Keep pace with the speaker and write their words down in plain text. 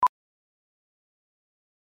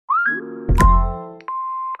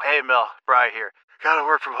Hey, Mel, Bri here. Gotta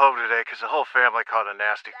work from home today because the whole family caught a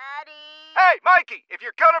nasty. Daddy! Hey, Mikey, if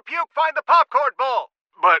you're gonna puke, find the popcorn bowl!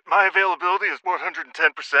 But my availability is 110%.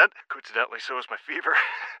 Coincidentally, so is my fever.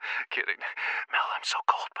 Kidding. Mel, I'm so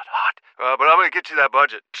cold but hot. But I'm gonna get you that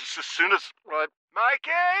budget just as soon as...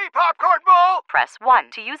 Mikey, popcorn bowl! Press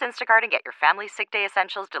 1 to use Instacart and get your family sick day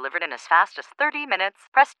essentials delivered in as fast as 30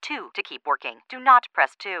 minutes. Press 2 to keep working. Do not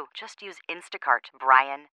press 2. Just use Instacart,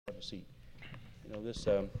 Brian. See, you know, this,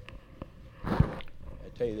 I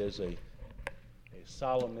tell you, there's a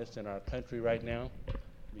solemnness in our country right now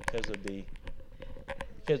because of the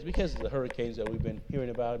hurricanes that we've been hearing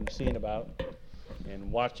about and seeing about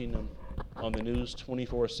and watching them on the news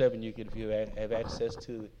 24/7. You could, if you have access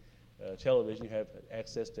to television, you have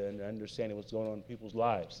access to understanding what's going on in people's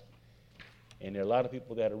lives. And there are a lot of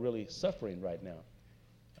people that are really suffering right now.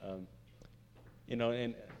 You know,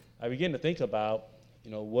 and I begin to think about,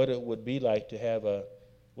 you know, what it would be like to have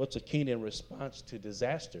what's a kingdom response to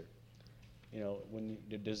disaster. You know, when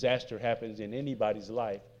the disaster happens in anybody's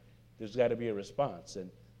life, there's got to be a response. And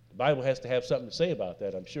the Bible has to have something to say about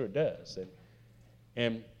that. I'm sure it does.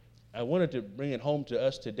 And I wanted to bring it home to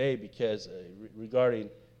us today because regarding,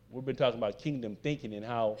 we've been talking about kingdom thinking and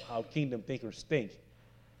how kingdom thinkers think.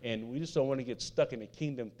 And we just don't want to get stuck in the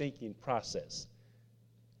kingdom thinking process.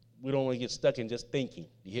 We don't want to get stuck in just thinking.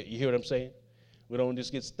 You hear what I'm saying? We don't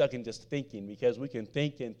just get stuck in just thinking, because we can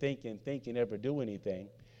think and think and think and never do anything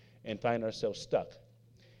and find ourselves stuck.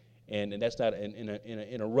 And that's not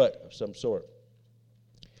in a rut of some sort.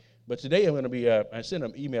 But today I'm going to be, I sent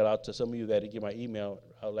an email out to some of you that didn't get my email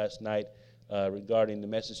out last night regarding the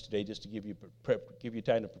message today, just to give you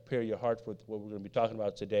time to prepare your heart for what we're going to be talking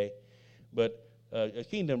about today. But a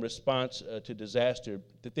kingdom response to disaster,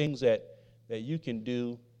 the things that you can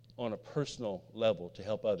do on a personal level to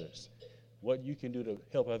help others. What you can do to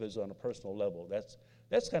help others on a personal level,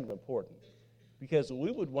 that's kind of important, because we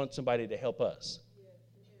would want somebody to help us.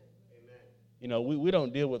 Amen. You know, we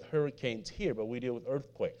don't deal with hurricanes here, but we deal with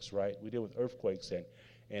earthquakes, right? We deal with earthquakes,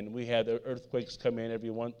 and we have the earthquakes come in every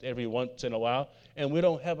once in a while, and we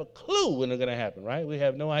don't have a clue when they're going to happen, right? We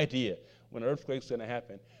have no idea when an earthquake's going to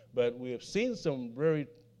happen, but we have seen some very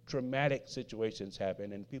traumatic situations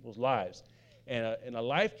happen in people's lives. And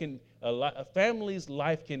a family's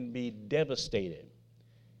life can be devastated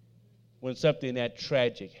when something that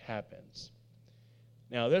tragic happens.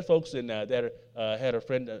 Now, there are folks that had a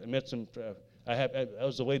friend. I met some. I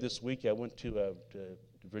was away this week. I went to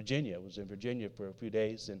Virginia. I was in Virginia for a few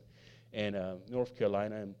days, and North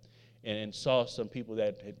Carolina, and saw some people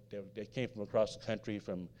that came from across the country,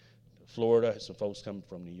 from Florida. Some folks coming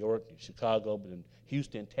from New York, Chicago, but in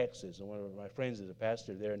Houston, Texas. And one of my friends is a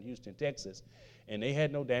pastor there in Houston, Texas. And they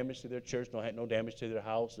had no damage to their church, had no damage to their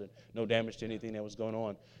house, and no damage to anything that was going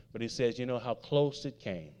on. But he says, you know how close it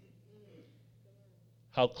came.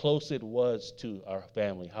 How close it was to our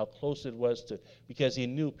family. How close it was to, because he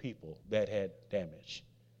knew people that had damage.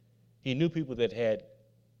 He knew people that had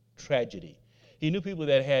tragedy. He knew people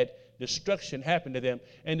that had destruction happen to them,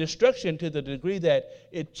 and destruction to the degree that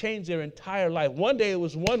it changed their entire life. One day it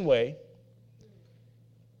was one way,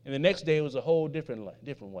 and the next day it was a whole different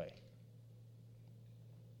way.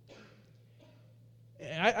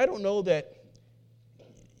 And I don't know that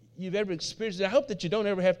you've ever experienced it. I hope that you don't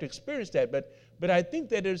ever have to experience that, but I think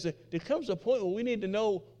that there comes a point where we need to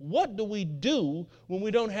know, what do we do when we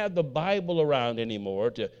don't have the Bible around anymore,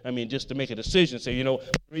 just to make a decision, say, you know,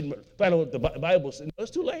 find out what the Bible says. No, it's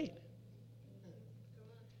too late.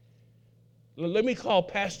 Let me call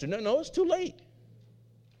pastor. No, it's too late.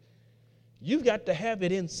 You've got to have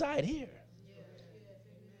it inside here.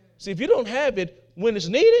 See, if you don't have it when it's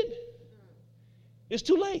needed, it's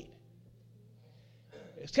too late.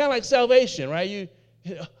 It's kind of like salvation, right?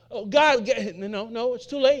 God, no, it's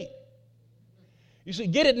too late. You see,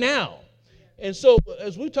 get it now. And so,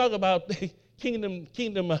 as we talk about the kingdom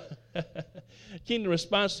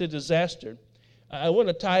response to disaster, I want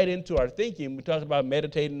to tie it into our thinking. We talked about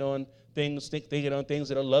meditating on things, thinking on things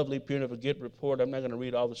that are lovely, pure, and of a good report. I'm not going to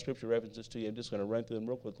read all the scripture references to you. I'm just going to run through them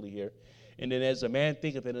real quickly here. And then, as a man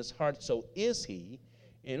thinketh in his heart, so is he.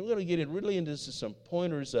 And we're going to get it really into some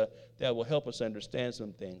pointers that will help us understand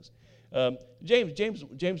some things.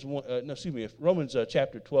 Romans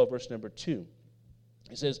chapter 12, verse number 2.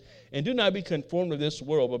 It says, and do not be conformed to this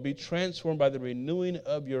world, but be transformed by the renewing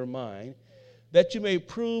of your mind, that you may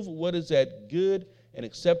prove what is that good and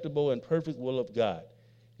acceptable and perfect will of God.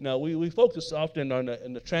 Now, we focus often on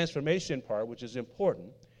the transformation part, which is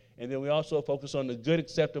important, and then we also focus on the good,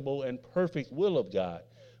 acceptable, and perfect will of God.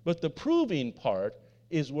 But the proving part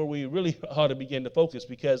is where we really ought to begin to focus,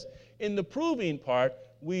 because in the proving part,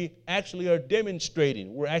 we actually are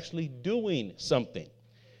demonstrating. We're actually doing something.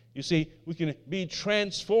 You see, we can be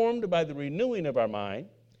transformed by the renewing of our mind.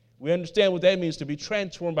 We understand what that means, to be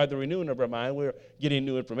transformed by the renewing of our mind. We're getting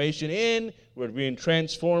new information in. We're being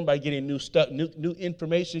transformed by getting new stuff, new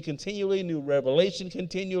information continually, new revelation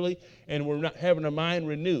continually, and we're not having our mind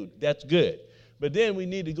renewed. That's good. But then we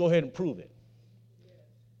need to go ahead and prove it.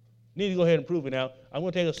 Need to go ahead and prove it. Now, I'm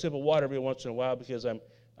going to take a sip of water every once in a while, because I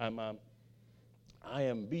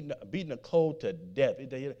am beating a cold to death.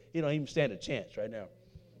 You don't even stand a chance right now.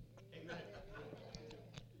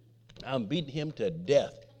 I'm beating him to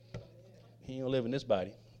death. He ain't gonna live in this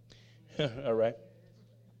body. All right.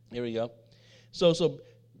 Here we go. So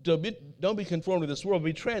don't be conformed to this world.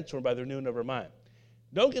 Be transformed by the renewing of our mind.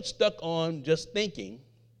 Don't get stuck on just thinking.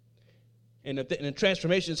 And the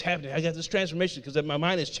transformation is happening. I got this transformation because my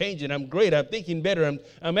mind is changing. I'm great. I'm thinking better.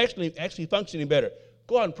 I'm actually functioning better.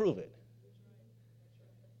 Go out and prove it.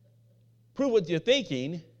 Prove with your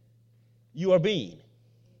thinking you are being.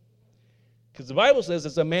 Because the Bible says,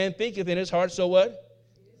 as a man thinketh in his heart, so what?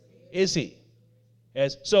 Is he.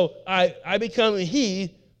 So I become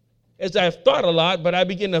he as I've thought a lot, but I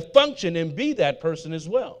begin to function and be that person as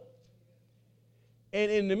well. And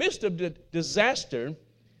in the midst of the disaster,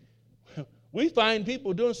 we find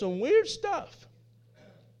people doing some weird stuff.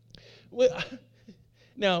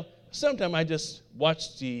 Now, sometimes I just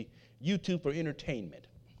watch the YouTube for entertainment.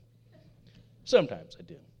 Sometimes I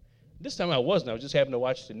do. This time I wasn't. I was just having to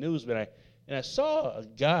watch the news, and I saw a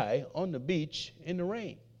guy on the beach in the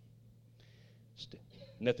rain.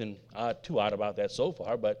 Nothing too odd about that so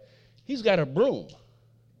far, but he's got a broom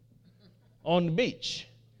on the beach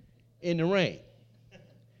in the rain.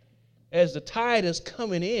 As the tide is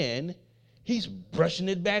coming in, he's brushing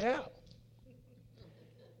it back out.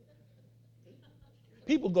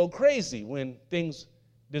 People go crazy when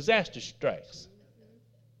disaster strikes.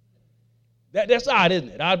 That's odd, isn't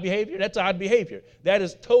it? Odd behavior? That's odd behavior. That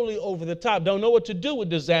is totally over the top. Don't know what to do with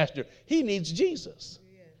disaster. He needs Jesus.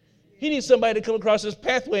 He needs somebody to come across his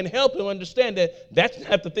pathway and help him understand that that's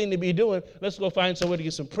not the thing to be doing. Let's go find somewhere to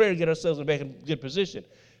get some prayer, get ourselves back in good position.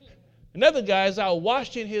 Another guy is out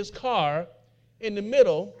washing his car in the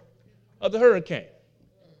middle of the hurricane.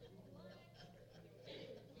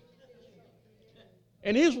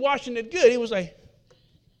 And he was washing it good. He was like,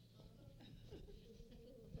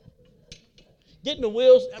 getting the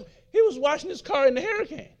wheels. He was washing his car in the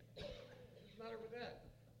hurricane.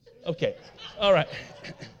 Okay, all right.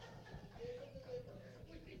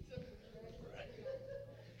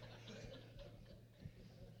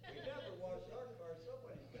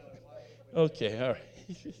 Okay, all right.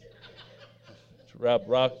 Rob.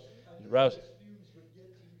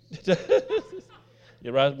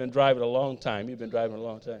 Yeah, Rob's been driving a long time. You've been driving a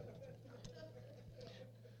long time.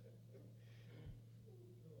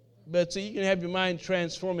 But see, you can have your mind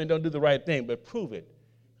transformed and don't do the right thing, but prove it.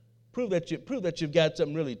 Prove that you've got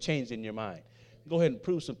something really changed in your mind. Go ahead and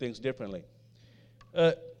prove some things differently.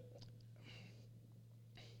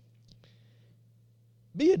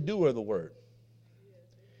 Be a doer of the word.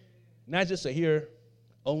 Not just a hearer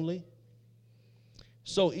only.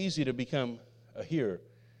 So easy to become a hearer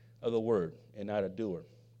of the word and not a doer.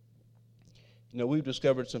 You know, we've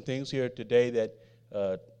discovered some things here today that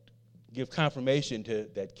give confirmation to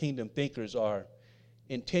that kingdom thinkers are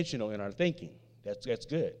intentional in our thinking. That's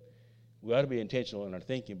good. We ought to be intentional in our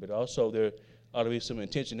thinking, but also there ought to be some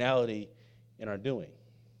intentionality in our doing.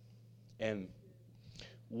 And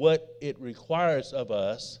what it requires of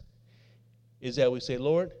us is that we say,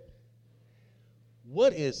 Lord,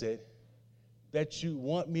 what is it that you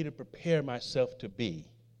want me to prepare myself to be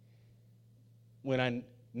when I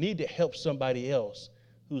need to help somebody else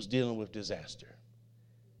who's dealing with disaster?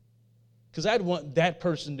 Because I'd want that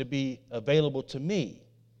person to be available to me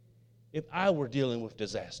if I were dealing with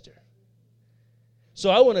disaster.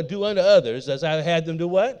 So I want to do unto others as I had them do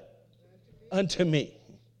what? Unto me.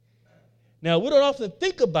 Now, we don't often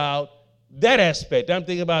think about that aspect. I'm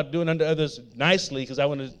thinking about doing unto others nicely because I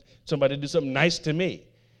want somebody to do something nice to me.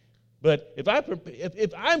 But if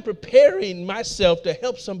I'm preparing myself to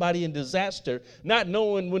help somebody in disaster, not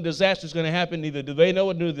knowing when disaster is going to happen, neither do they know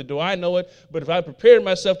it, neither do I know it, but if I prepare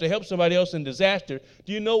myself to help somebody else in disaster,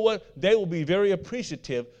 do you know what? They will be very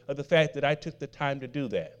appreciative of the fact that I took the time to do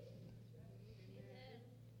that.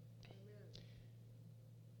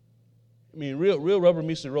 I mean, real rubber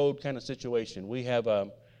meets the road kind of situation. We have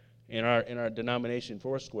in our denomination,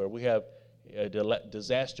 Foursquare, we have a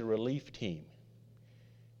disaster relief team.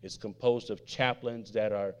 It's composed of chaplains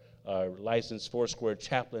that are licensed Foursquare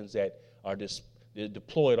chaplains that are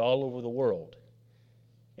deployed all over the world.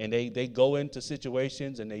 And they go into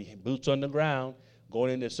situations and they boots on the ground,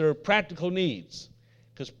 going in to serve practical needs.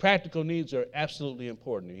 Because practical needs are absolutely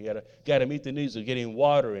important. You got to meet the needs of getting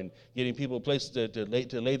water and getting people places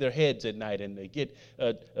to lay their heads at night, and they get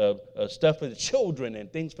stuff for the children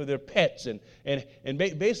and things for their pets, and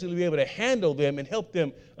basically be able to handle them and help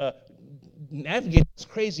them navigate this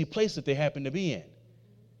crazy place that they happen to be in.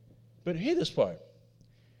 But hear this part.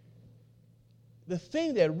 The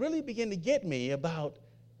thing that really began to get me about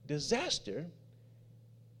disaster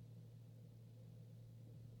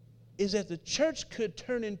is that the church could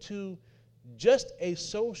turn into just a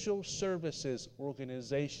social services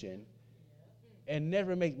organization and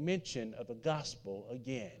never make mention of the gospel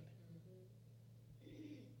again.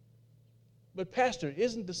 But Pastor,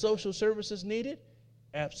 isn't the social services needed?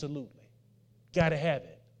 Absolutely. Got to have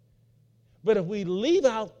it. But if we leave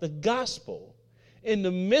out the gospel in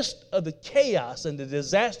the midst of the chaos and the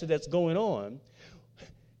disaster that's going on,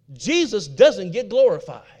 Jesus doesn't get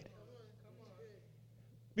glorified.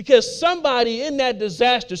 Because somebody in that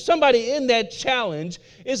disaster, somebody in that challenge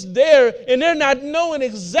is there, and they're not knowing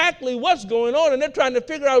exactly what's going on, and they're trying to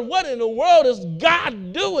figure out what in the world is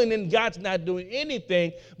God doing, and God's not doing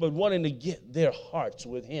anything but wanting to get their hearts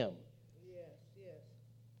with Him.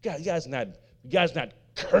 God's not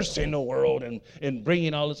cursing the world and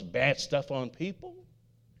bringing all this bad stuff on people.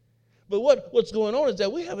 But what's going on is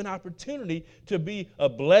that we have an opportunity to be a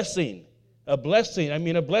blessing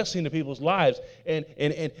to people's lives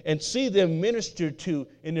and see them ministered to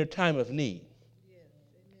in their time of need.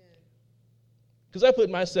 Because I put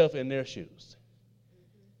myself in their shoes.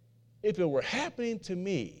 If it were happening to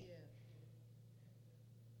me,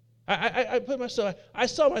 I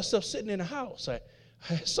saw myself sitting in a house.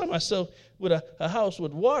 I saw myself with a house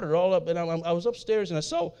with water all up, and I was upstairs, and I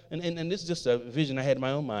saw, and this is just a vision I had in my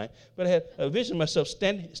own mind, but I had a vision of myself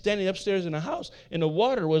standing upstairs in a house, and the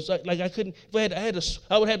water was like I couldn't. If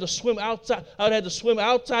I would have to swim outside. I would have to swim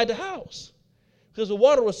outside the house because the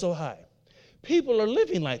water was so high. People are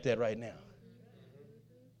living like that right now.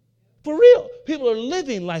 For real, people are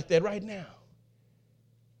living like that right now,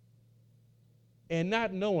 and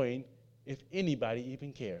not knowing if anybody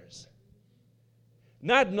even cares.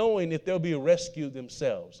 Not knowing if they'll be rescued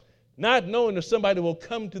themselves. Not knowing if somebody will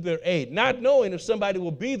come to their aid. Not knowing if somebody will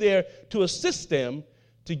be there to assist them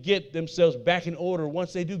to get themselves back in order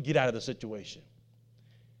once they do get out of the situation.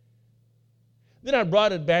 Then I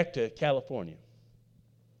brought it back to California.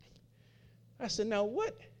 I said, now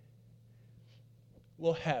what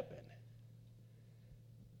will happen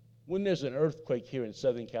when there's an earthquake here in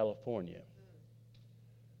Southern California?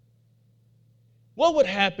 What would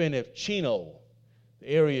happen if Chino, the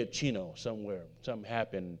area of Chino, something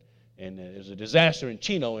happened, and there's a disaster in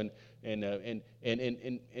Chino, and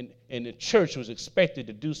the church was expected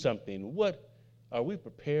to do something? What are we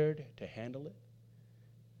prepared to handle it?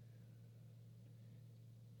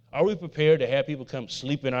 Are we prepared to have people come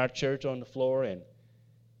sleep in our church on the floor and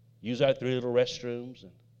use our 3 little restrooms,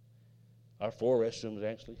 and our 4 restrooms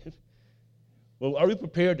actually? Well, are we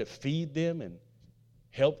prepared to feed them and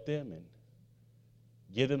help them and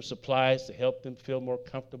give them supplies to help them feel more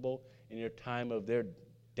comfortable in their time of their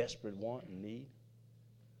desperate want and need?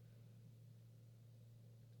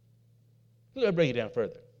 Let me break it down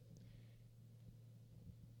further.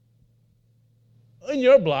 In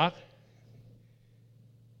your block,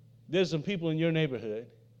 there's some people in your neighborhood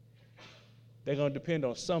that are going to depend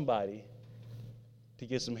on somebody to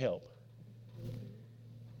get some help.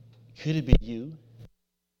 Could it be you?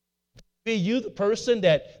 Be you the person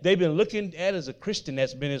that they've been looking at as a Christian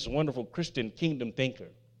that's been this wonderful Christian kingdom thinker?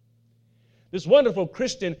 This wonderful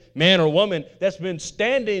Christian man or woman that's been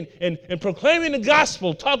standing and proclaiming the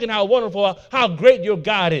gospel, talking how wonderful, how great your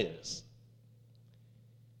God is.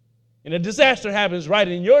 And a disaster happens right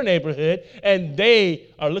in your neighborhood, and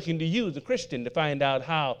they are looking to you, the Christian, to find out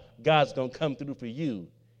how God's going to come through for you.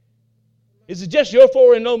 Is it just your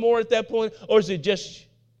for and no more at that point, or is it just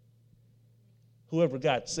whoever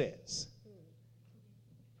God sends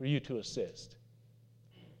for you to assist?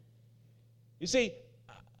 You see,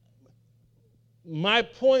 my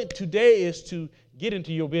point today is to get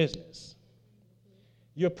into your business,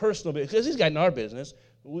 your personal business, because he's got in our business.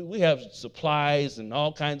 We have supplies and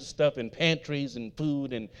all kinds of stuff and pantries and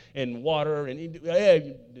food and water. And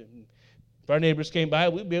if our neighbors came by,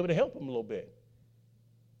 we'd be able to help them a little bit.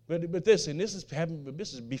 But this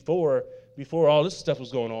is before all this stuff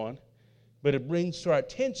was going on. But it brings to our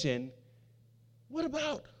attention, what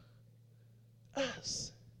about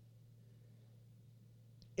us?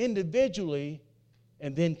 Individually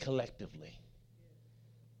and then collectively.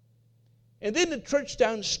 And then the church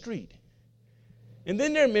down the street. And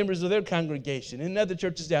then they're members of their congregation and other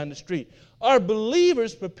churches down the street. Are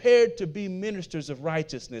believers prepared to be ministers of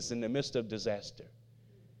righteousness in the midst of disaster?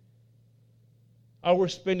 Or we're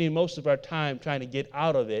spending most of our time trying to get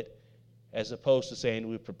out of it as opposed to saying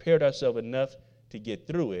we've prepared ourselves enough to get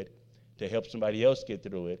through it, to help somebody else get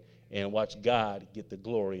through it, and watch God get the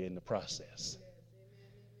glory in the process.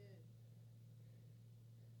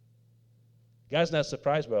 God's not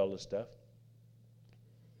surprised by all this stuff.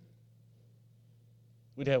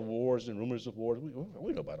 We'd have wars and rumors of wars.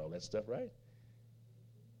 We know about all that stuff, right?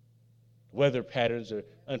 Weather patterns are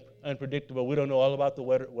unpredictable. We don't know all about the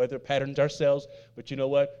weather patterns ourselves, but you know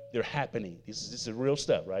what? They're happening. This is real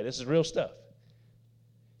stuff, right? This is real stuff.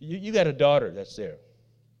 You got a daughter that's there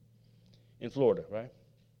in Florida, right?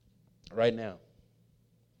 Right now.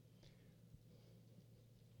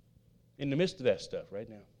 In the midst of that stuff right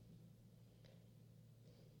now.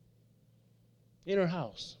 In her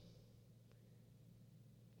house.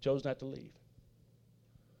 Chose not to leave.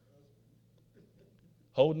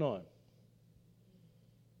 Holding on.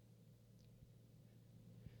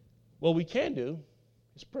 What we can do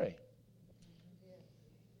is pray.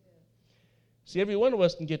 See, every one of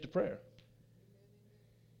us can get to prayer.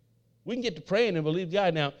 We can get to praying and believe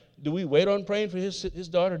God. Now, do we wait on praying for his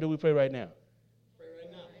daughter, or do we pray right now? Pray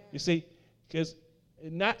right now. You see, because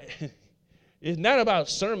it's not about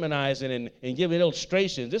sermonizing and giving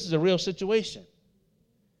illustrations. This is a real situation.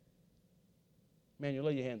 Man, you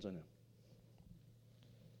lay your hands on them.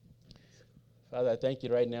 Father, I thank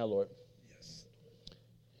you right now, Lord. Yes.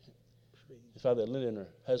 Father, Linda and her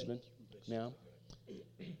husband now,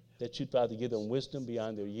 that you, Father, give them wisdom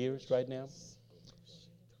beyond their years right now.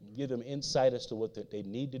 Give them insight as to what they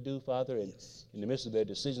need to do, Father, in the midst of their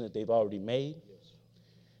decision that they've already made.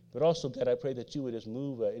 But also, God, I pray that you would just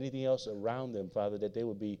move anything else around them, Father, that they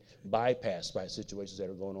would be bypassed by situations that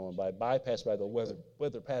are going on, bypassed by the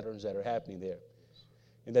weather patterns that are happening there.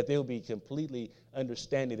 And that they will be completely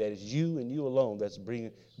understanding that it's you and you alone that's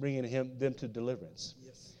bringing them to deliverance.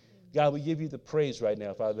 Yes. God, we give you the praise right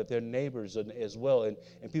now, Father, that their neighbors as well and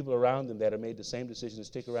people around them that have made the same decision to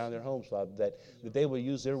stick around their homes, Father, that they will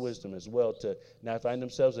use their wisdom as well to not find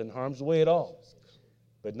themselves in harm's way at all,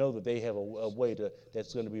 but know that they have a way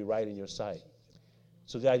that's going to be right in your sight.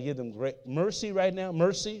 So, God, give them great mercy right now.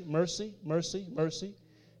 Mercy, mercy, mercy, mercy.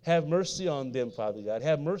 Have mercy on them, Father God.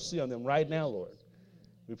 Have mercy on them right now, Lord.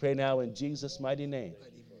 We pray now in Jesus' mighty name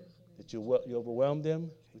that you overwhelm them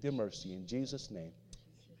with your mercy. In Jesus' name,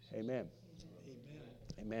 amen.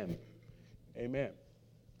 Amen. Amen.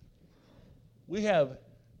 We have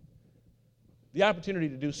the opportunity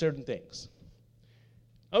to do certain things.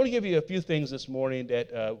 I want to give you a few things this morning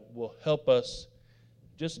that will help us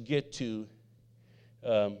just get to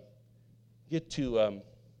know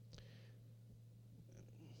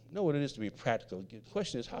what it is to be practical. The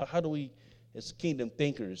question is, how do we, as kingdom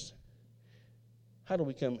thinkers, how do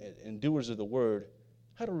we become doers of the word?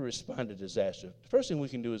 How do we respond to disaster? The first thing we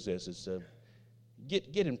can do is this: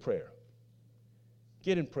 get in prayer.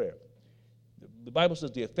 Get in prayer. The Bible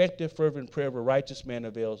says the effective, fervent prayer of a righteous man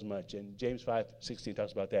avails much, and James 5:16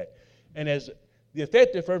 talks about that. And as the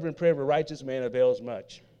effective, fervent prayer of a righteous man avails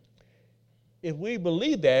much, if we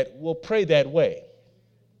believe that, we'll pray that way.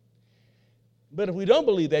 But if we don't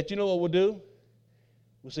believe that, you know what we'll do?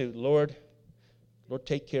 We'll say, Lord,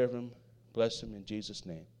 take care of him, bless him in Jesus'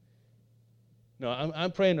 name. No,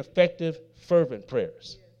 I'm praying effective, fervent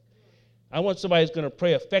prayers. I want somebody who's going to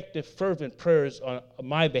pray effective, fervent prayers on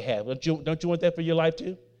my behalf. Don't you want that for your life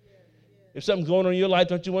too? If something's going on in your life,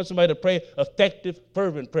 don't you want somebody to pray effective,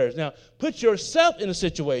 fervent prayers? Now, put yourself in a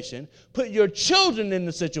situation. Put your children in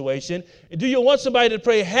the situation. Do you want somebody to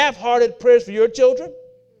pray half-hearted prayers for your children?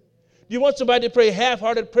 Do you want somebody to pray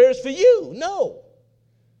half-hearted prayers for you? No.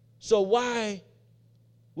 So why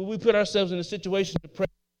would we put ourselves in a situation to pray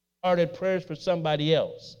half-hearted prayers for somebody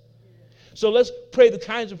else? So let's pray the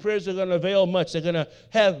kinds of prayers that are going to avail much. They're going to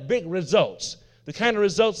have big results. The kind of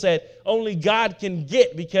results that only God can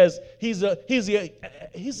get, because He's the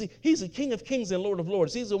King of Kings and Lord of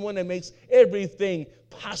Lords. He's the one that makes everything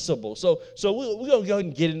possible. So we're going to go ahead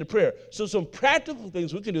and get into prayer. So some practical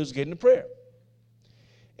things we can do is get into prayer.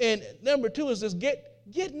 And number two is this: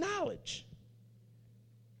 get knowledge.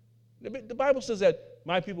 The Bible says that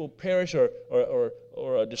my people perish or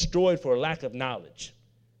are destroyed for lack of knowledge.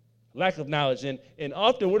 Lack of knowledge. And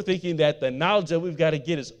often we're thinking that the knowledge that we've got to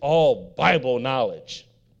get is all Bible knowledge.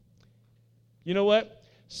 You know what?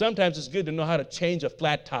 Sometimes it's good to know how to change a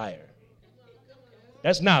flat tire.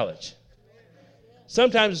 That's knowledge.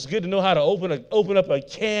 Sometimes it's good to know how to open up a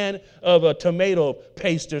can of a tomato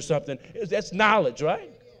paste or something. That's knowledge, right?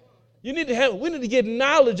 We need to get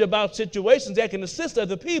knowledge about situations that can assist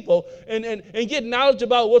other people and get knowledge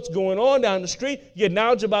about what's going on down the street, get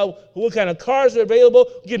knowledge about what kind of cars are available,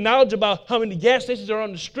 get knowledge about how many gas stations are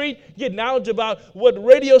on the street, get knowledge about what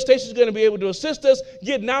radio station is going to be able to assist us,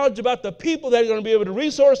 get knowledge about the people that are going to be able to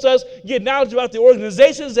resource us, get knowledge about the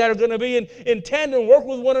organizations that are going to be in tandem, work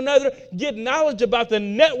with one another, get knowledge about the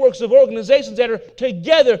networks of organizations that are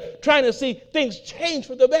together trying to see things change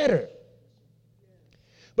for the better.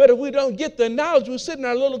 But if we don't get the knowledge, we sit in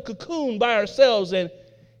our little cocoon by ourselves and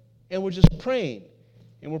we're just praying.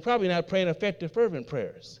 And we're probably not praying effective, fervent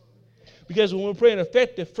prayers. Because when we're praying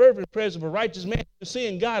effective, fervent prayers of a righteous man, you're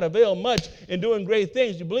seeing God avail much and doing great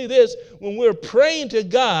things. You believe this? When we're praying to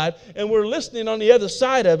God and we're listening on the other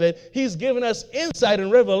side of it, He's giving us insight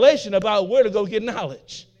and revelation about where to go get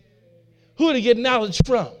knowledge, who to get knowledge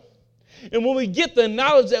from. And when we get the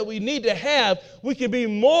knowledge that we need to have, we can be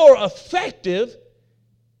more effective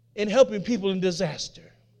in helping people in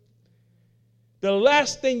disaster. The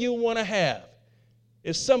last thing you want to have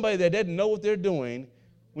is somebody that doesn't know what they're doing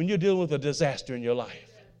when you're dealing with a disaster in your life.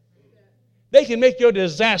 They can make your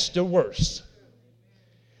disaster worse.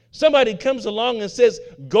 Somebody comes along and says,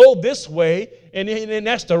 go this way, and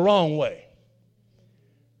that's the wrong way.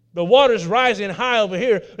 The water's rising high over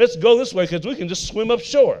here. Let's go this way because we can just swim up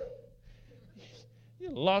shore. You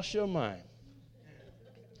lost your mind.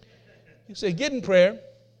 You say, get in prayer.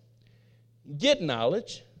 Get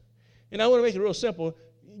knowledge, and I want to make it real simple.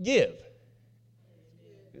 Give.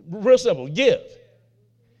 Real simple. Give.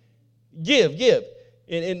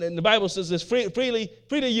 And the Bible says this, freely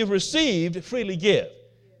you've received, freely give.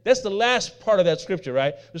 That's the last part of that scripture,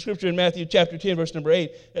 right? The scripture in Matthew chapter 10, verse number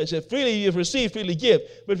 8, it says, freely you've received, freely give.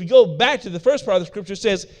 But if you go back to the first part of the scripture, it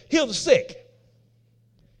says, heal the sick.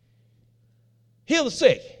 Heal the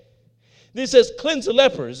sick. Then it says, cleanse the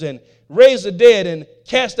lepers and raise the dead and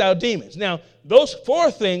cast out demons. Now, those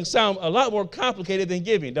four things sound a lot more complicated than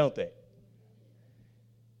giving, don't they?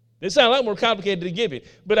 They sound a lot more complicated than giving.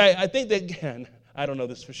 But I think that, I don't know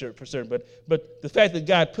this for certain, but the fact that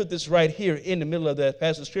God put this right here in the middle of that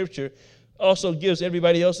passage of Scripture also gives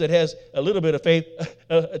everybody else that has a little bit of faith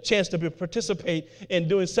a chance to participate in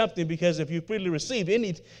doing something, because if you freely receive,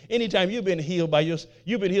 anytime you've been healed by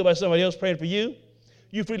somebody else praying for you,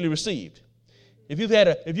 you freely received. If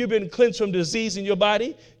you've been cleansed from disease in your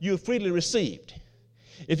body, you've freely received.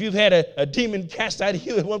 If you've had a demon cast out of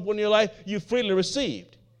you at one point in your life, you've freely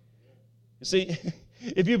received. You see,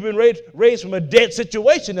 if you've been raised from a dead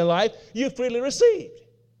situation in life, you've freely received.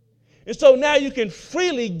 And so now you can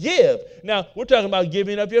freely give. Now, we're talking about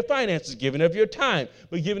giving up your finances, giving up your time.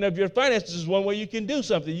 But giving up your finances is one way you can do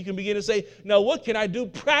something. You can begin to say, now what can I do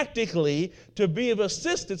practically to be of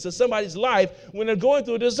assistance to somebody's life when they're going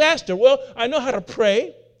through a disaster? Well, I know how to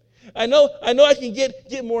pray. I know I can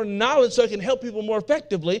get more knowledge so I can help people more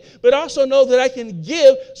effectively, but I also know that I can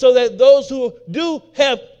give so that those who do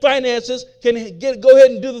have finances can go ahead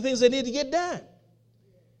and do the things they need to get done.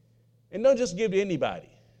 And don't just give to anybody.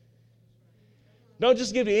 Don't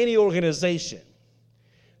just give to any organization.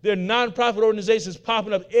 There are nonprofit organizations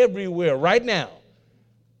popping up everywhere right now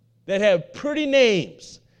that have pretty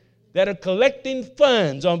names that are collecting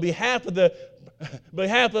funds on behalf of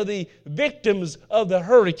the victims of the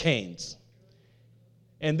hurricanes.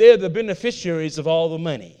 And they're the beneficiaries of all the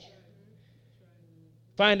money.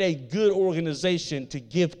 Find a good organization to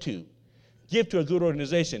give to. Give to a good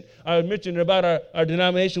organization. I mentioned about our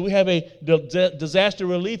denomination. We have a disaster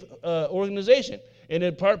relief organization. And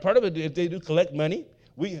then part of it, if they do collect money,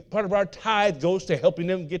 part of our tithe goes to helping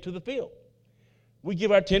them get to the field. We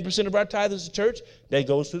give our 10% of our tithe as a church. That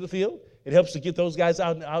goes to the field. It helps to get those guys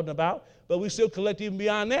out and about. But we still collect even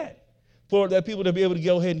beyond that for the people to be able to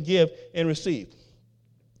go ahead and give and receive.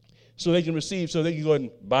 So they can receive, so they can go ahead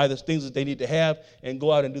and buy the things that they need to have and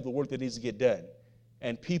go out and do the work that needs to get done.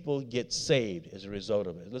 And people get saved as a result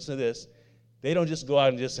of it. Listen to this. They don't just go out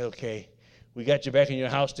and just say, okay, we got you back in your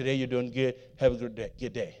house today. You're doing good. Have a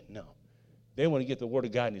good day. No. They want to get the word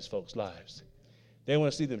of God in these folks' lives. They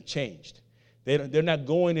want to see them changed. They're not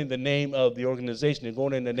going in the name of the organization. They're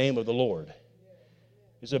going in the name of the Lord.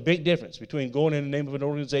 There's a big difference between going in the name of an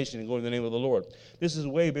organization and going in the name of the Lord. This is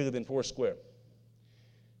way bigger than Foursquare.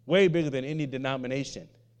 Way bigger than any denomination.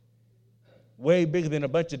 Way bigger than a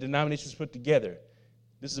bunch of denominations put together.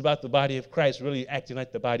 This is about the body of Christ really acting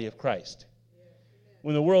like the body of Christ.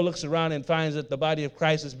 When the world looks around and finds that the body of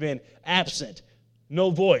Christ has been absent, no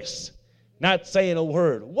voice, not saying a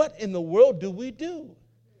word, what in the world do we do?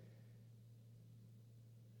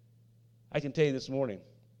 I can tell you this morning,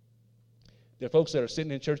 there are folks that are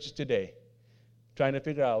sitting in churches today trying to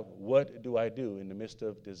figure out, what do I do in the midst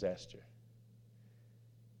of disaster?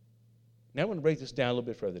 Now I'm going to break this down a little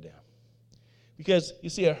bit further down. Because, you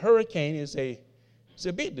see, a hurricane is it's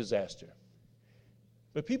a big disaster.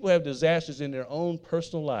 But people have disasters in their own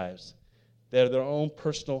personal lives that are their own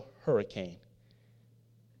personal hurricane.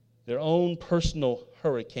 Their own personal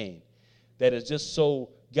hurricane that has just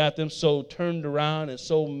got them so turned around and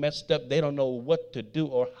so messed up they don't know what to do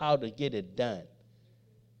or how to get it done.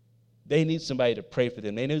 They need somebody to pray for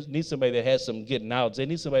them. They need somebody that has some good knowledge. They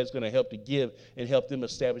need somebody that's going to help to give and help them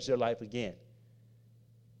establish their life again.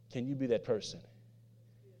 Can you be that person?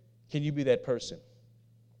 Can you be that person?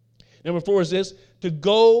 Number 4 is this: to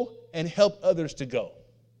go and help others to go.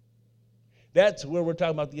 That's where we're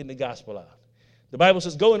talking about getting the gospel out. The Bible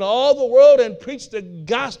says, go into all the world and preach the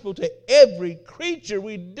gospel to every creature.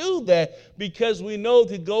 We do that because we know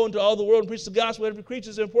to go into all the world and preach the gospel to every creature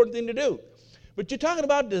is an important thing to do. But you're talking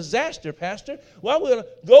about disaster, Pastor. Why are we going to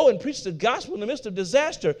go and preach the gospel in the midst of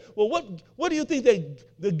disaster? Well, what do you think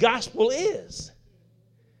the gospel is?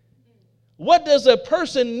 What does a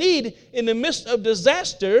person need in the midst of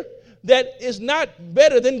disaster that is not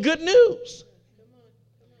better than good news?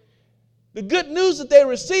 The good news that they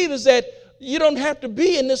receive is that you don't have to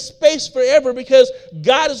be in this space forever, because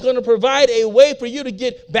God is going to provide a way for you to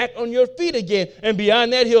get back on your feet again. And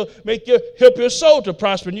beyond that, He'll help your soul to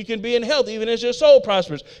prosper, and you can be in health even as your soul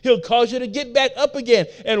prospers. He'll cause you to get back up again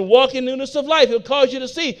and walk in newness of life. He'll cause you to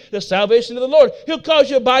see the salvation of the Lord. He'll cause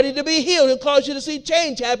your body to be healed. He'll cause you to see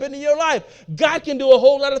change happen in your life. God can do a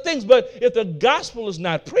whole lot of things, but if the gospel is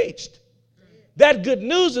not preached, that good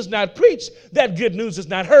news is not preached, that good news is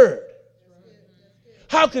not heard.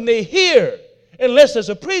 How can they hear unless there's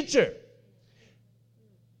a preacher?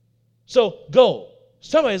 So go.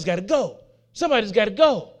 Somebody's got to go. Somebody's got to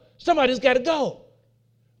go. Somebody's got to go.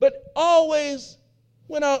 But always,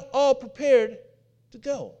 we're not all prepared to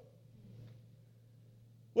go.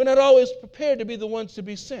 We're not always prepared to be the ones to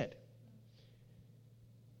be sent.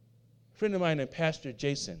 A friend of mine named Pastor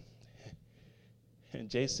Jason. And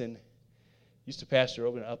Jason used to pastor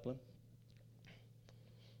over in Upland.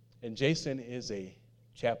 And Jason is a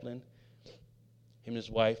chaplain. Him and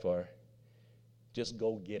his wife are just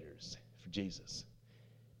go-getters for Jesus.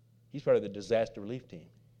 He's part of the disaster relief team.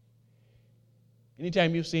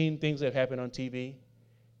 Anytime you've seen things that have happened on TV here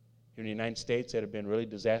in the United States that have been really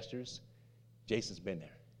disasters, Jason's been there.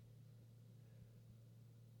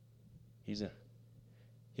 He'll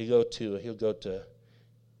go to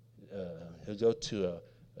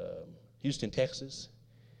Houston, Texas.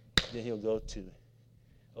 Then he'll go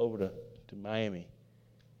over to Miami.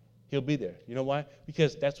 He'll be there. You know why?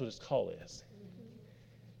 Because that's what his call is.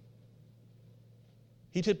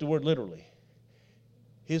 He took the word literally.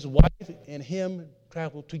 His wife and him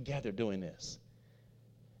traveled together doing this.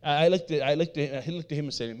 I looked at him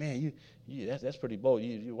and said, "Man, that's pretty bold.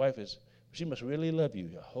 Your wife she must really love you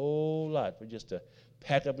a whole lot for just to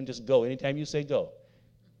pack up and just go. Anytime you say go,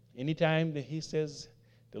 anytime that he says,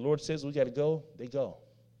 the Lord says we got to go, they go."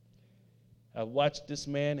 I've watched this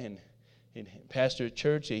man and pastor a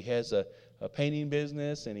church. He has a painting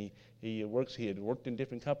business, and he had worked in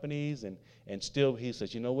different companies, and still he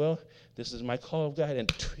says, well, this is my call of God, and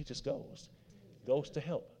he just goes to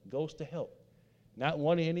help, not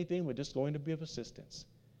wanting anything, but just going to be of assistance,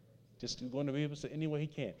 just going to be of assistance any way he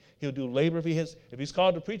can. He'll do labor if he's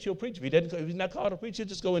called to preach, he'll preach. If he's not called to preach, he'll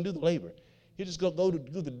just go and do the labor. He'll just go to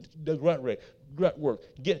do the grunt work,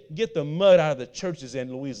 get the mud out of the churches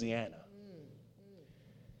in Louisiana.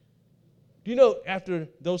 Do you know after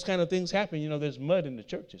those kind of things happen, there's mud in the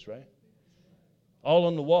churches, right? All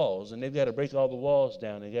on the walls, and they've got to break all the walls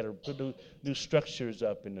down. They've got to put new structures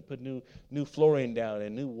up, and to put new flooring down,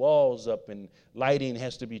 and new walls up, and lighting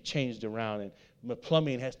has to be changed around, and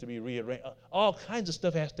plumbing has to be rearranged. All kinds of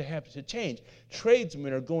stuff has to happen to change.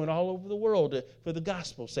 Tradesmen are going all over the world for the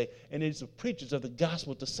gospel's sake, and it's the preachers of the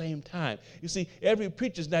gospel at the same time. You see, every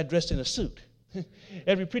preacher's not dressed in a suit.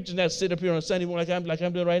 Every preacher's not sitting up here on a Sunday morning like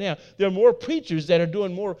I'm doing right now. There are more preachers that are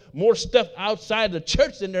doing more stuff outside the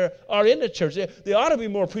church than there are in the church. There ought to be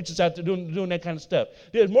more preachers out there doing that kind of stuff.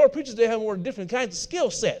 There's more preachers that have more different kinds of skill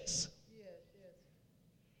sets.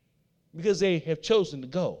 Because they have chosen to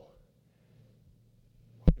go.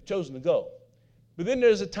 But then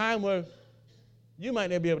there's a time where you might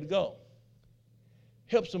not be able to go.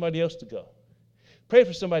 Help somebody else to go. Pray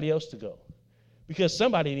for somebody else to go. Because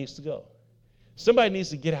somebody needs to go. Somebody needs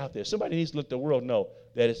to get out there. Somebody needs to let the world know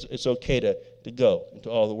that it's okay to go into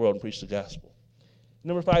all the world and preach the gospel.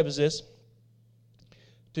 Number 5 is this: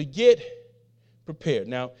 to get prepared.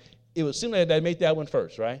 Now, it would seem like I'd make that one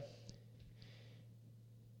first, right?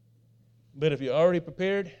 But if you're already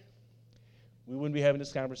prepared, we wouldn't be having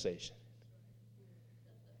this conversation.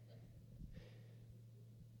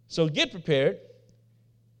 So get prepared,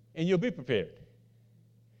 and you'll be prepared.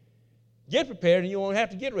 Get prepared, and you won't have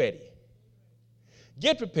to get ready.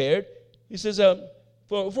 Get prepared. He says,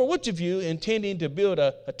 for which of you intending to build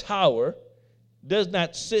a tower does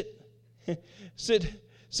not sit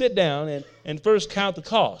down and first count the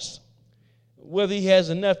cost, whether he has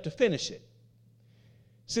enough to finish it?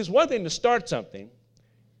 See, it's one thing to start something.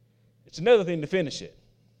 It's another thing to finish it.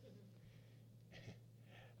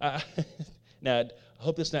 Now, I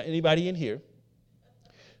hope there's not anybody in here,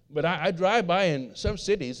 but I drive by in some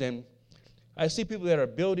cities, and I see people that are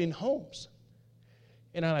building homes.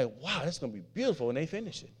 And I'm like, wow, that's going to be beautiful when they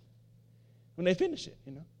finish it. When they finish it,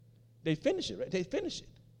 They finish it, right? They finish it.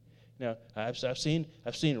 Now, I've seen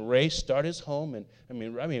Ray start his home, and I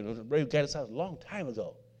mean, Ray got his house a long time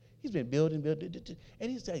ago. He's been building,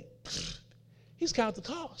 and he's like, he's counted the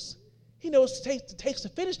costs. He knows what it takes to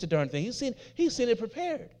finish the darn thing. He's seen it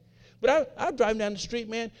prepared. But I'm driving down the street,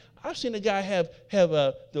 man. I've seen a guy have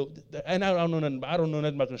and I don't know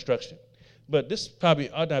nothing about construction, but this probably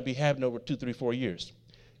ought not be happening over 2, 3, 4 years.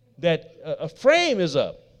 That a frame is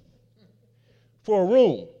up for a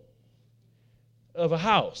room of a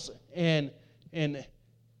house, and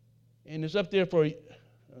it's up there for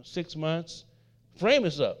 6 months. Frame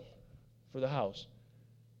is up for the house.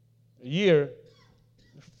 A year,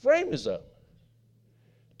 the frame is up.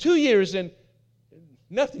 2 years and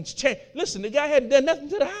nothing's changed. Listen, the guy hadn't done nothing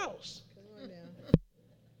to the house.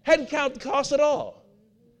 Hadn't counted the cost at all.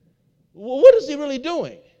 Well, what is he really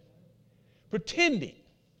doing? Pretending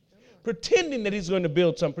that he's going to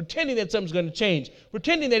build something, pretending that something's going to change,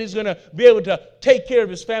 pretending that he's going to be able to take care of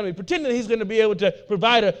his family, pretending that he's going to be able to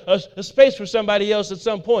provide a space for somebody else at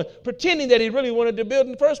some point, pretending that he really wanted to build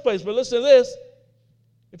in the first place. But listen to this.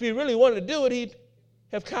 If he really wanted to do it, he'd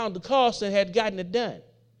have counted the cost and had gotten it done.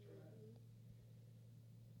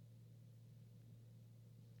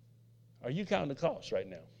 Are you counting the cost right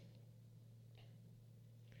now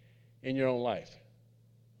in your own life?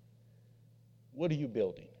 What are you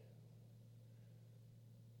building?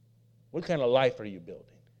 What kind of life are you building?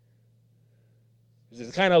 Is it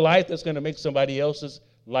the kind of life that's going to make somebody else's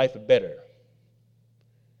life better?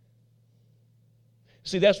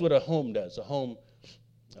 See, that's what a home does.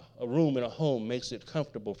 A room in a home makes it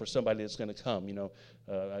comfortable for somebody that's going to come.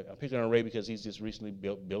 I'm picking on Ray because he's just recently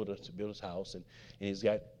built his house, and he's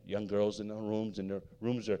got young girls in the rooms, and their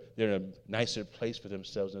rooms they're in a nicer place for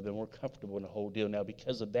themselves, and they're more comfortable in the whole deal. Now,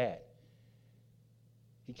 because of that,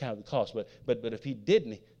 he counted the cost. But if he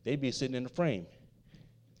didn't, they'd be sitting in the frame,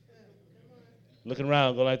 looking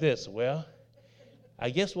around, going like this. Well,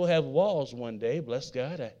 I guess we'll have walls one day. Bless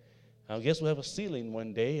God. I guess we'll have a ceiling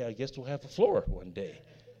one day. I guess we'll have a floor one day.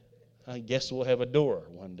 I guess we'll have a door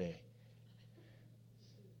one day.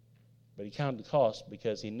 But he counted the cost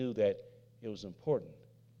because he knew that it was important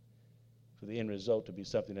for the end result to be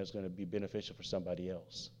something that's going to be beneficial for somebody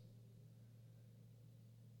else.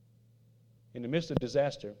 In the midst of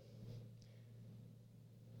disaster,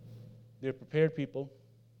 there are prepared people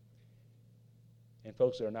and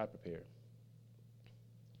folks that are not prepared.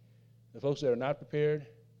 The folks that are not prepared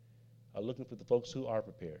are looking for the folks who are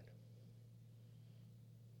prepared.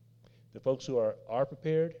 The folks who are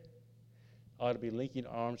prepared ought to be linking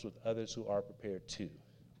arms with others who are prepared too.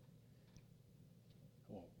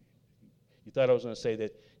 You thought I was going to say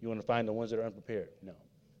that you want to find the ones that are unprepared. No.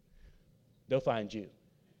 They'll find you.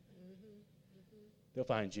 They'll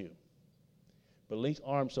find you. But link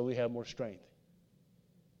arms so we have more strength.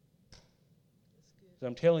 So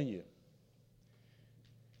I'm telling you,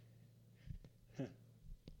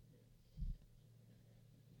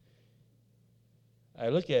 I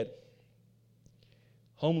look at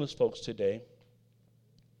homeless folks today,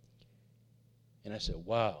 and I said,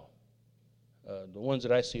 wow. The ones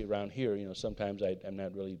that I see around here, sometimes I'm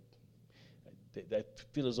not really, I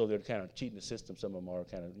feel as though they're kind of cheating the system. Some of them are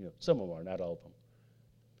some of them are, not all of them.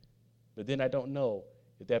 But then I don't know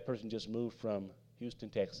if that person just moved from Houston,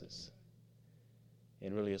 Texas,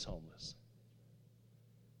 and really is homeless.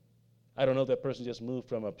 I don't know if that person just moved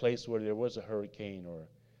from a place where there was a hurricane or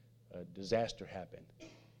a disaster happened,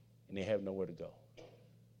 and they have nowhere to go.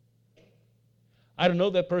 I don't know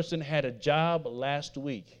if that person had a job last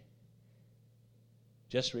week,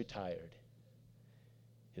 just retired.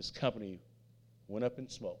 His company went up in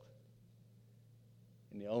smoke,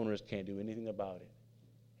 and the owners can't do anything about it,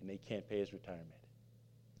 and they can't pay his retirement.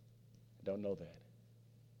 I don't know that.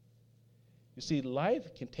 You see,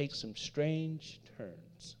 life can take some strange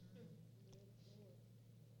turns.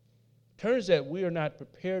 Turns that we are not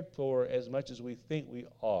prepared for as much as we think we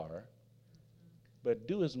are, but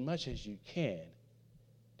do as much as you can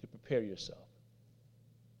to prepare yourself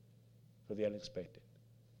for the unexpected.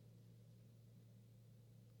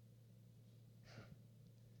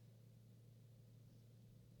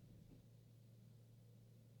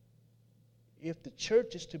 if the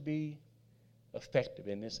church is to be effective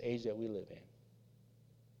in this age that we live in,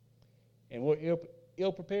 and we're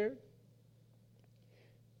ill-prepared,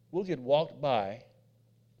 we'll get walked by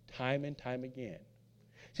time and time again.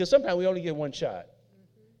 So sometimes we only get one shot.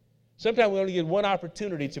 Sometimes we only get one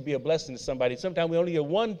opportunity to be a blessing to somebody. Sometimes we only get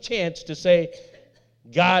one chance to say,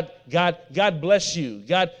 God bless you.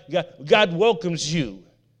 God welcomes you.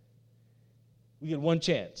 We get one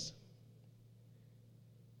chance.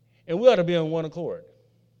 And we ought to be on one accord.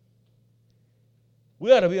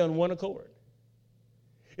 We ought to be on one accord.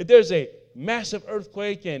 If there's a massive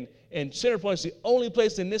earthquake and Center Point's the only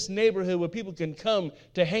place in this neighborhood where people can come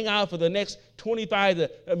to hang out for the next 25,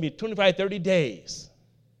 30 days,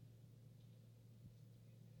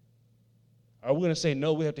 are we going to say,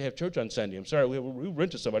 no, we have to have church on Sunday? I'm sorry, we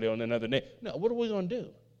rented somebody on another day. No, what are we going to do?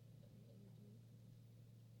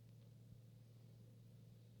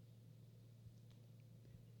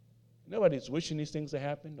 Nobody's wishing these things to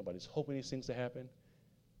happen. Nobody's hoping these things to happen.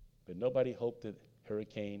 But nobody hoped that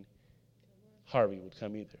Hurricane Harvey would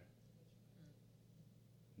come either.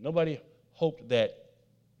 Nobody hoped that.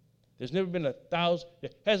 There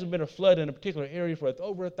hasn't been a flood in a particular area for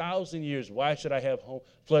over 1,000 years. Why should I have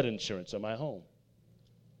flood insurance on my home?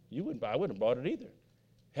 I wouldn't have bought it either.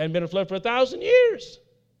 Hadn't been a flood for 1,000 years.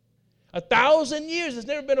 1,000 years, there's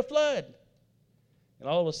never been a flood. And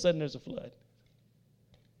all of a sudden there's a flood.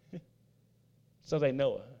 Sounds like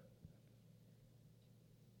Noah.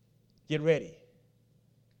 Get ready.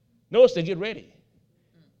 Noah said, get ready.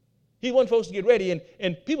 He wanted folks to get ready,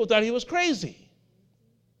 and people thought he was crazy.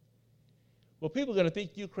 Well, people are going to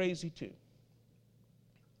think you crazy too.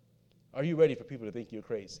 Are you ready for people to think you're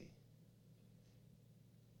crazy?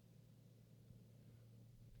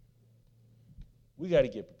 We got to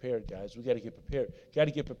get prepared, guys. We got to get prepared. Got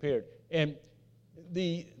to get prepared. And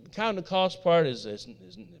the counting the cost part is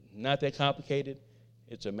not that complicated.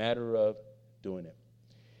 It's a matter of doing it.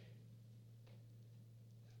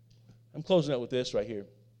 I'm closing up with this right here.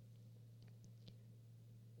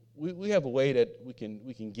 We have a way that we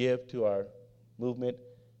can give to our movement,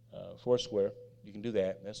 Foursquare. You can do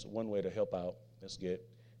that. That's one way to help out. That's good.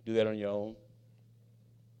 Do that on your own.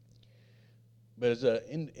 But as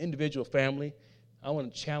an individual family, I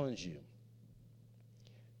want to challenge you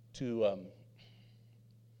to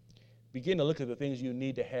begin to look at the things you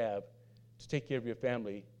need to have to take care of your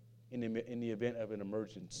family in the event of an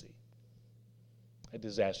emergency, a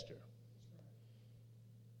disaster.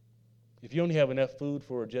 If you only have enough food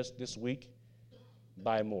for just this week,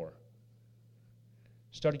 buy more.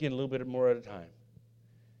 Start getting a little bit more at a time.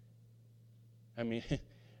 I mean,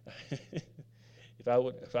 if I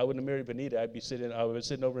wouldn't have married Benita, I would have been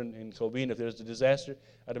sitting over in Covina. If there was a disaster,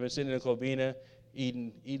 I'd have been sitting in Covina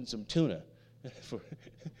eating some tuna.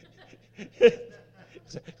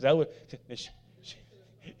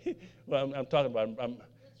 Well, I'm talking about.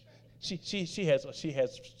 She has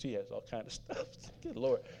all kind of stuff. Good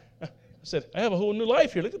Lord. I said, I have a whole new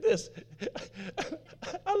life here. Look at this.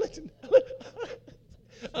 I look in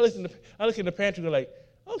the pantry and go like,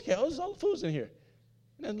 okay, there's all the food's in here.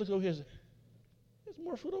 And then look over here. There's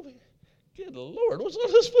more food over here. Good Lord, what's all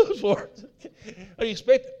this food for? Are you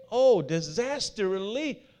expecting? Oh, disaster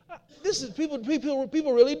relief. This is people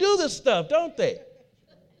really do this stuff, don't they?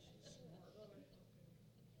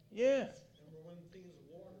 Yeah.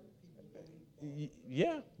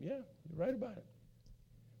 Yeah, you're right about it.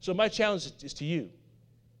 So my challenge is to you,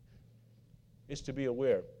 is to be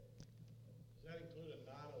aware. Does that include a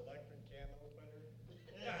non-electric can opener?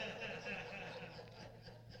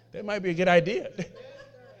 That might be a good idea. As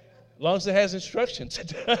long as it has instructions.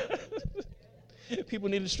 People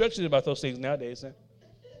need instructions about those things nowadays. Huh?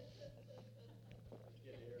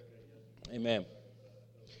 Amen.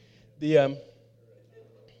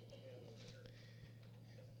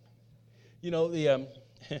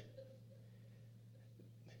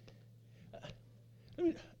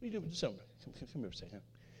 Let me do something. Come here a second.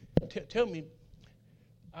 Tell me,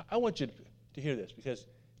 I want you to hear this because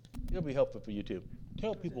it'll be helpful for you too.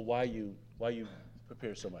 Tell people why you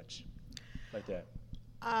prepare so much like that.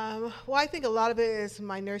 Well, I think a lot of it is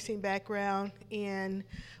my nursing background, and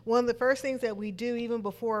one of the first things that we do even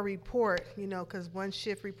before a report, because one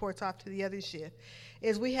shift reports off to the other shift,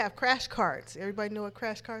 is we have crash carts. Everybody know what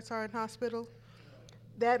crash carts are in hospital?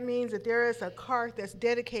 That means that there is a cart that's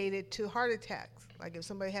dedicated to heart attacks. Like if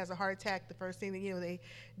somebody has a heart attack, the first thing that they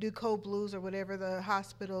do code blues or whatever the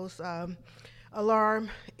hospital's alarm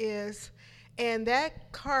is, and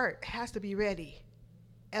that cart has to be ready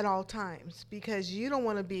at all times because you don't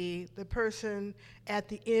want to be the person at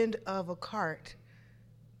the end of a cart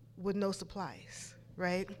with no supplies,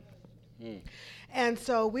 right? And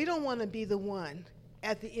so we don't want to be the one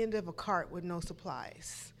at the end of a cart with no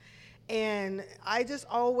supplies. And I just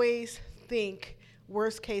always think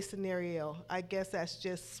worst case scenario. I guess that's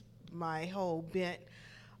just my whole bent.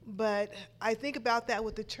 But I think about that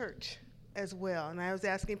with the church as well. And I was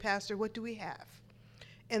asking Pastor, what do we have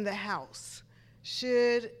in the house?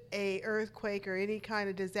 Should a earthquake or any kind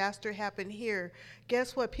of disaster happen here,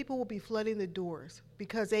 guess what? People will be flooding the doors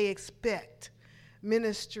because they expect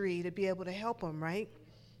ministry to be able to help them, right?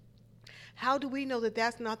 How do we know that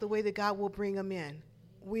that's not the way that God will bring them in?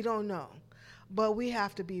 We don't know. But we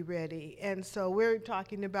have to be ready. And so we're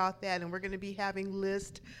talking about that, and we're going to be having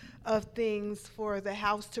lists of things for the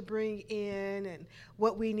house to bring in and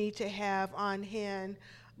what we need to have on hand.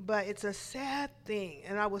 But it's a sad thing,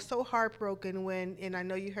 and I was so heartbroken when, and I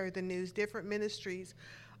know you heard the news, different ministries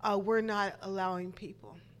were not allowing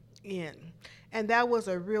people in. And that was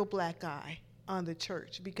a real black eye on the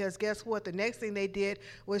church, because guess what? The next thing they did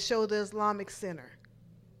was show the Islamic Center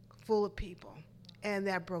full of people, and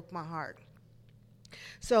that broke my heart.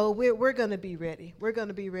 So we're going to be ready. We're going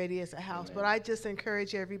to be ready as a house. Amen. But I just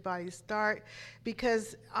encourage everybody to start,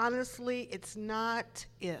 because honestly, it's not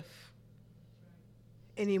if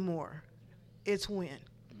anymore. It's when.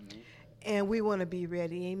 Mm-hmm. And we want to be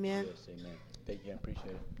ready. Amen? Yes, amen. Thank you. I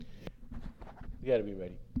appreciate it. We got to be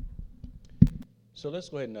ready. So let's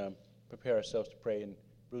go ahead and prepare ourselves to pray. And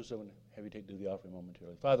Bruce, I'm going to have you do the offering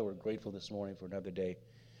momentarily. Father, we're grateful this morning for another day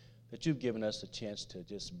that you've given us a chance to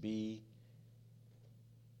just be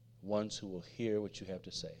ones who will hear what you have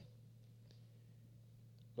to say.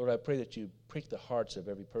 Lord, I pray that you prick the hearts of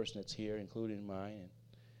every person that's here, including mine,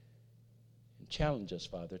 and challenge us,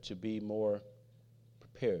 Father, to be more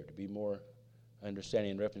prepared, to be more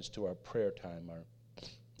understanding in reference to our prayer time,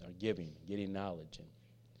 our giving, getting knowledge,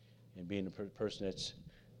 and being a person that's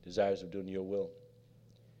desires of doing your will.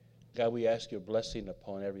 God, we ask your blessing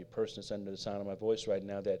upon every person that's under the sound of my voice right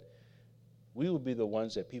now, that we will be the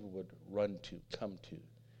ones that people would run to, come to,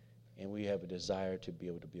 and we have a desire to be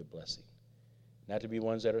able to be a blessing. Not to be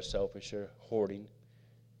ones that are selfish or hoarding,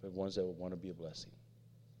 but ones that would want to be a blessing.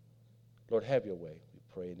 Lord, have your way, we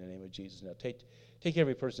pray in the name of Jesus. Now take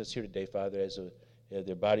every person that's here today, Father, as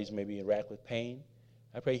their bodies may be racked with pain.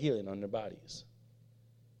 I pray healing on their bodies.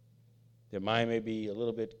 Their mind may be a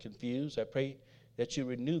little bit confused. I pray that you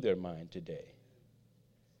renew their mind today.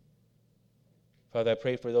 Father, I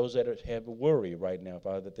pray for those that have worry right now,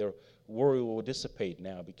 Father, that their worry will dissipate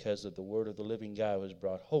now because of the word of the living God who has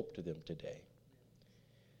brought hope to them today.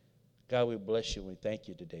 God, we bless you and we thank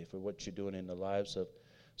you today for what you're doing in the lives of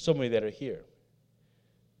so many that are here,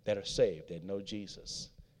 that are saved, that know Jesus,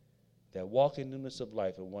 that walk in newness of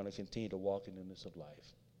life and want to continue to walk in newness of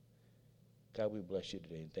life. God, we bless you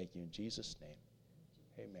today and thank you in Jesus' name.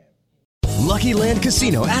 Amen. Lucky Land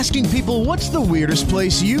Casino, asking people, what's the weirdest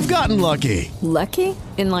place you've gotten lucky? Lucky?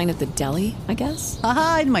 In line at the deli, I guess?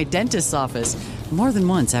 Aha, in my dentist's office. More than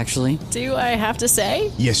once, actually. Do I have to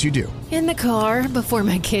say? Yes, you do. In the car before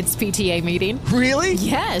my kids' PTA meeting. Really?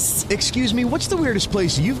 Yes. Excuse me, what's the weirdest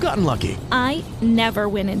place you've gotten lucky? I never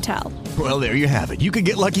win and tell. Well, there you have it. You can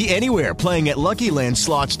get lucky anywhere, playing at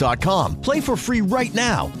LuckyLandSlots.com. Play for free right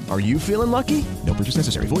now. Are you feeling lucky? No purchase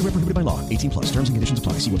necessary. Void where prohibited by law. 18+. Terms and conditions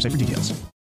apply. See website for details.